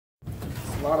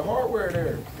A lot of hardware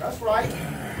there. That's right.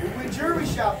 We went jury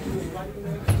shopping.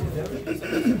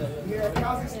 Here at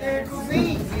Kazakhstan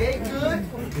cuisine. You ate good?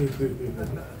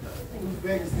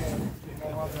 Vegas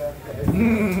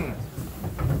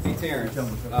Hey Terrence,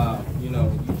 you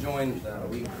know, you joined the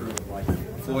elite crew of like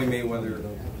Floyd Mayweather,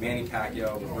 Manny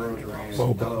Pacquiao, Earl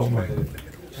Duran,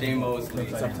 Shane Mosley,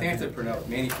 Stanton Purnell,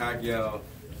 Manny Pacquiao,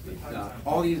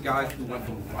 all these guys who went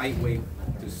from lightweight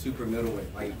to super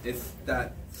middleweight. Like, it's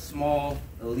that small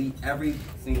elite. Every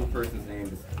single person's name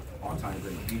is all-time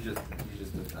great. You just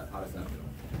did that. How does that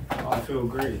feel? I feel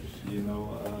great. You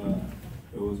know,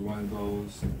 it was one of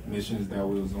those missions that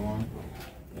we was on,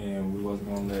 and we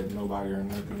wasn't gonna let nobody or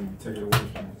nothing take it away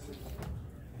from us.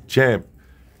 Champ,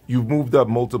 you've moved up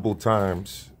multiple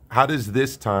times. How does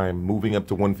this time, moving up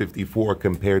to 154,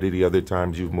 compare to the other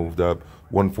times you've moved up,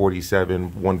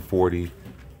 147, 140?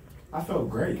 I felt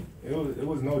great. It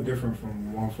was no different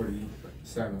from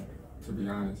 147, to be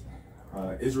honest.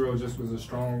 Israil just was a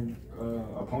strong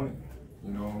opponent,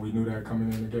 you know, and we knew that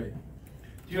coming in the gate.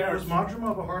 Was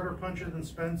Madrimov a harder puncher than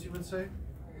Spence, you would say?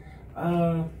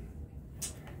 I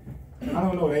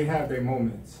don't know. They have their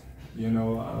moments, you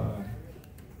know.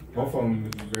 Both of them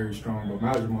was very strong, but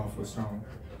Madrimov was strong.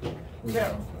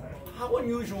 Yeah. How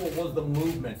unusual was the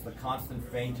movements, the constant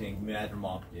feinting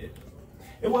Madrimov did?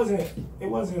 It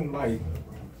wasn't like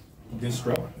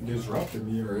disrupting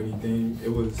me or anything. It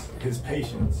was his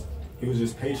patience. He was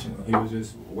just patient. He was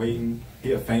just waiting.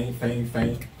 He'd feint,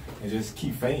 and just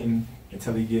keep feinting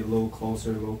until he get a little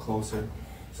closer,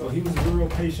 So he was real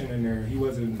patient in there. He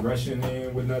wasn't rushing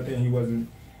in with nothing. He wasn't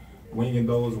winging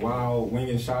those wild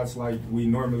winging shots like we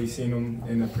normally seen him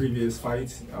in the previous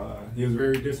fights. He was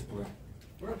very disciplined.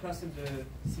 We're accustomed to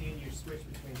seeing you switch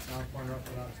between southpaw and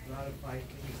orthodox throughout a fight,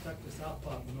 and you stuck to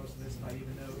southpaw for most of this fight,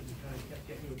 even though you kind of kept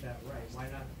getting with that right. Why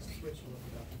not switch to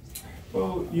orthodox?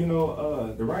 Well, you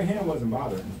know, the right hand wasn't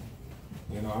bothering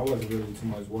me. You know, I wasn't really too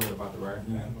much worried about the right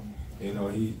hand. You know,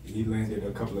 he landed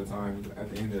a couple of times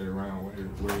at the end of the round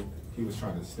where he was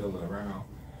trying to steal it around.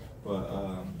 But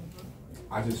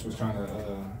I just was trying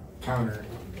to counter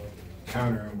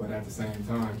him, but at the same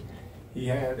time, he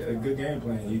had a good game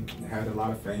plan. He had a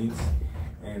lot of feints,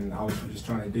 and I was just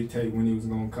trying to dictate when he was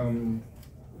going to come.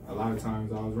 A lot of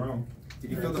times I was wrong.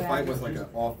 Did you feel the fight was like an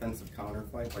offensive counter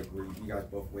fight, like where you guys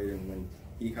both waited and when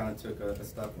he kind of took a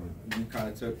step and you kind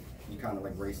of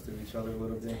like raced to each other a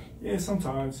little bit? Yeah,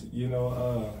 sometimes, you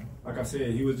know, like I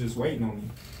said, he was just waiting on me.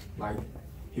 Like,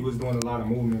 he was doing a lot of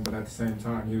movement, but at the same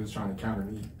time, he was trying to counter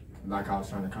me like I was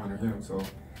trying to counter him. So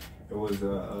it was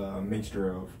a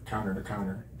mixture of counter to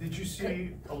counter. Did you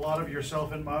see a lot of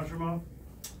yourself in Madrimov?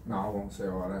 No, I won't say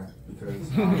all that because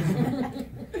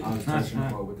I was touching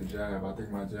him up with the jab. I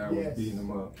think my jab was beating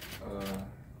him up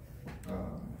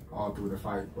all through the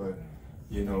fight, but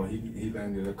you know, he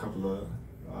landed a couple of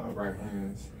right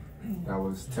hands that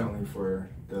was telling for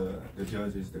the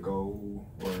judges to go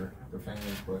or the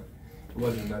fans, but it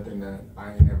wasn't nothing that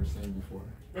I ain't never seen before.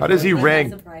 How does he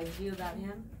rank? What surprised you about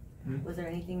him? Was there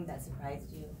anything that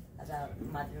surprised you about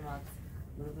Madrimov's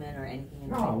movement or anything?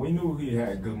 No, we knew he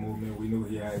had good movement. We knew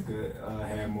he had good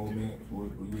hand movement.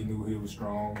 We knew he was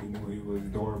strong. We knew he was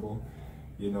durable.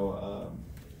 You know,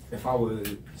 if I was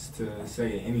to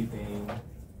say anything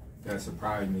that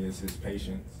surprised me, is his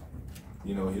patience.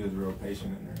 You know, he was real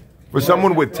patient in there. For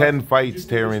someone with 10 fights,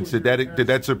 Terrence, did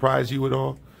that surprise you at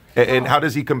all? And how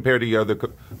does he compare to your other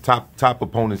top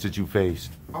opponents that you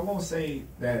faced? I won't say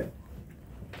that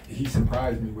he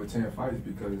surprised me with 10 fights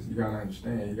because you gotta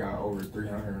understand he got over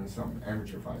 300 and something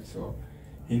amateur fights, so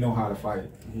he know how to fight.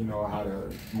 He know how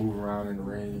to move around in the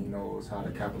ring. He knows how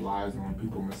to capitalize on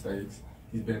people's mistakes.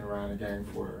 He's been around the game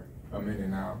for a minute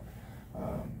now.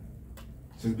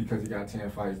 Just because he got 10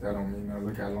 fights, that don't mean nothing.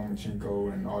 Look at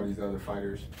Lomachenko and all these other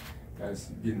fighters that's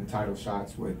getting title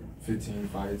shots with 15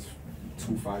 fights,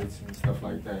 2 fights and stuff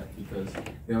like that because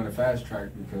they're on the fast track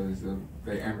because of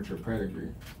their amateur pedigree.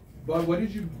 But what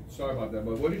did you, sorry about that,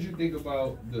 but what did you think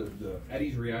about the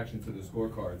Eddie's reaction to the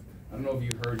scorecards? I don't know if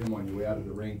you heard him on your way out of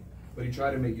the ring, but he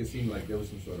tried to make it seem like there was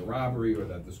some sort of robbery or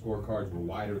that the scorecards were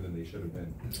wider than they should have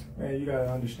been. Man, you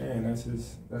gotta understand, that's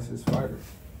his fighter.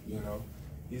 You know,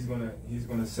 he's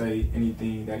gonna say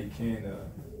anything that he can to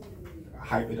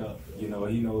hype it up. You know,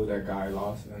 he knows that guy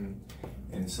lost,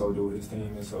 and so do his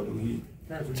team, and so do he.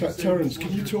 Terrence,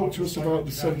 can you talk to us about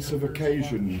the sense of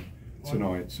occasion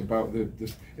tonight? About it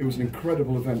was an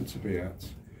incredible event to be at.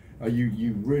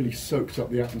 You really soaked up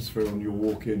the atmosphere on your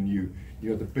walk in. You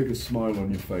had the biggest smile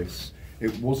on your face.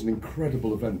 It was an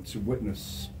incredible event to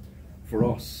witness for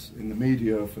us in the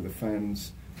media, for the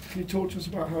fans. Can you talk to us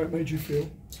about how it made you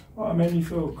feel? Well, it made me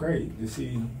feel great to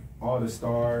see all the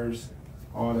stars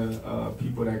all the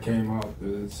people that came out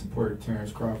to support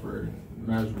Terrence Crawford and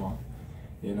Madrimov.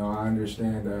 You know, I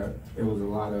understand that it was a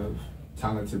lot of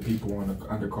talented people on the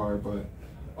undercard, but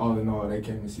all in all, they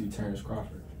came to see Terrence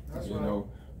Crawford. That's you right. know,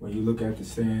 when you look at the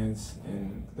stands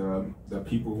and the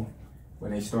people,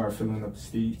 when they start filling up the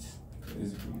seats,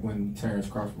 is when Terrence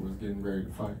Crawford was getting ready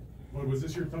to fight. Well, was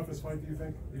this your toughest fight, do you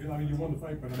think? I mean, you won the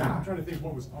fight, but I'm trying to think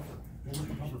what was tougher. What was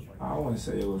the tougher fight? I wouldn't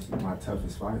say it was my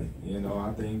toughest fight. You know,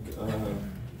 I think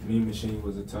Mean Machine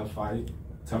was a tough fight,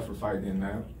 tougher fight than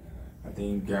that. I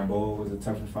think Gamboa was a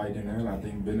tougher fight than that. I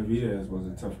think Benavidez was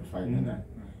a tougher fight than that.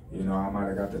 You know, I might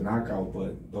have got the knockout,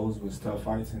 but those was tough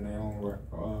fights in their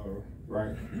own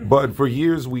right. But for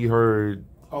years we heard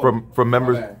from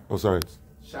members. Oh, sorry.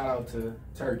 Shout out to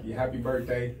Turkey. Happy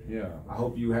birthday. Yeah. I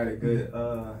hope you had a good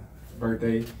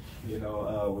birthday. You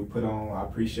know, I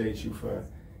appreciate you for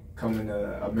coming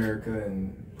to America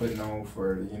and putting on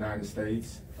for the United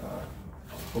States.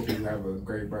 Hope you have a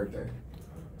great birthday.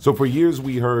 So for years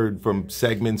we heard from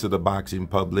segments of the boxing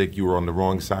public, you were on the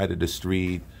wrong side of the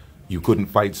street, you couldn't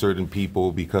fight certain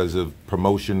people because of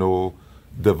promotional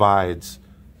divides.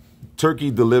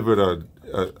 Turkey delivered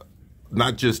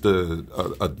not just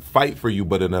a fight for you,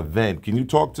 but an event. Can you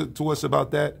talk to us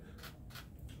about that?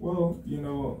 Well, you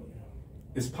know,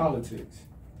 it's politics.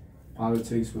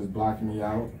 Politics was blocking me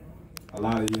out. A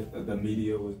lot of the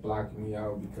media was blocking me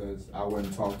out because I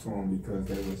wouldn't talk to them because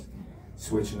they was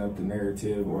switching up the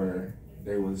narrative, or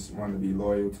they was wanting to be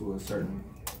loyal to a certain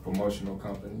promotional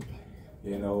company,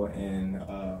 you know, and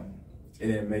it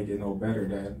didn't make it no better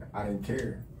that I didn't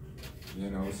care,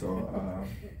 you know. So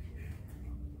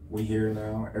we here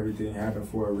now. Everything happened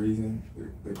for a reason.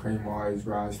 The cream always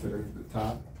rise to the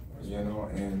top, you know.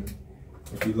 And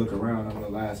if you look around, I'm the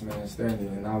last man standing,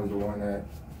 and I was the one that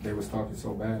they was talking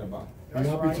so bad about. Are you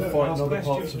happy to fight in other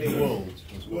parts of the world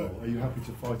as well? Are you happy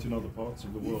to fight in other parts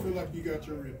of the world? Do you feel like you got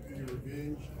your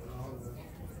revenge on all the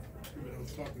people that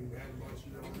was talking bad about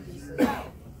you all these years?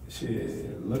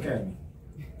 Shit, look at me.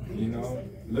 You know,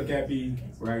 look at me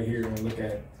right here and look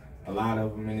at a lot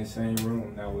of them in the same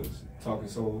room that was talking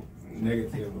so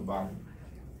negative about me.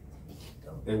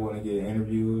 They want to get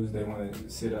interviews, they want to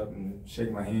sit up and shake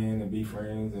my hand and be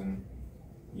friends, and,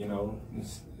 you know,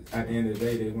 at the end of the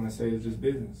day, they want to say it's just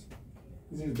business.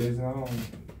 It's just business. I don't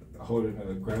hold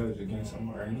a grudge against them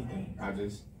or anything. I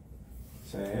just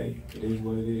say, hey, it is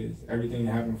what it is. Everything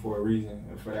happened for a reason,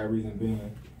 and for that reason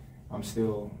being, I'm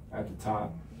still at the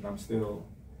top, and I'm still,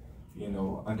 you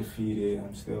know, undefeated.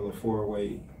 I'm still a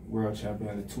 4-weight world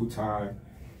champion, a 2-time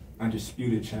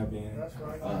undisputed champion, That's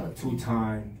right.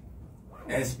 2-time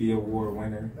ESPY award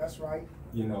winner. That's right.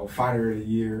 You know, fighter of the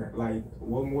year. Like,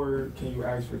 what more can you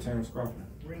ask for Terrence Crawford?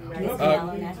 For you. I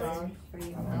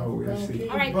don't know, we'll see.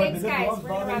 All right, thanks, guys. We're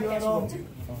gonna wrap this.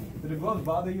 Did the gloves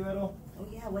bother you at all? Oh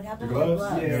yeah, what happened The with the gloves?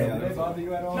 gloves? Yeah, did they bother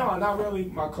you at all? No, not really.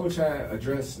 My coach had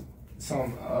addressed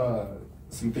some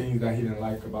things that he didn't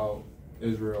like about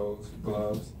Israil's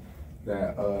gloves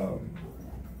that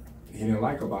he didn't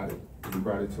like about it. He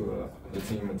brought it to the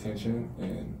team attention,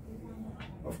 and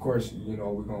of course, you know,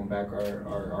 we're gonna back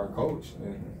our coach,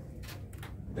 and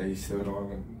they stood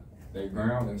on their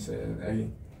ground and said, hey,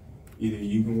 either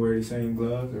you can wear the same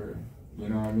gloves, or, you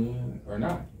know what I mean, or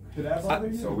not. Did that bother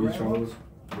you? So we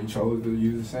chose to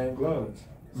use the same gloves.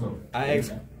 So I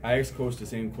asked Coach the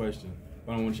same question,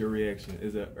 but I want your reaction.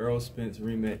 Is a Earl Spence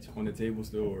rematch on the table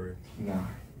still, or? Nah.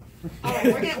 All right,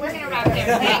 we're gonna wrap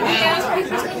there.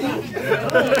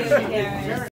 Thank you.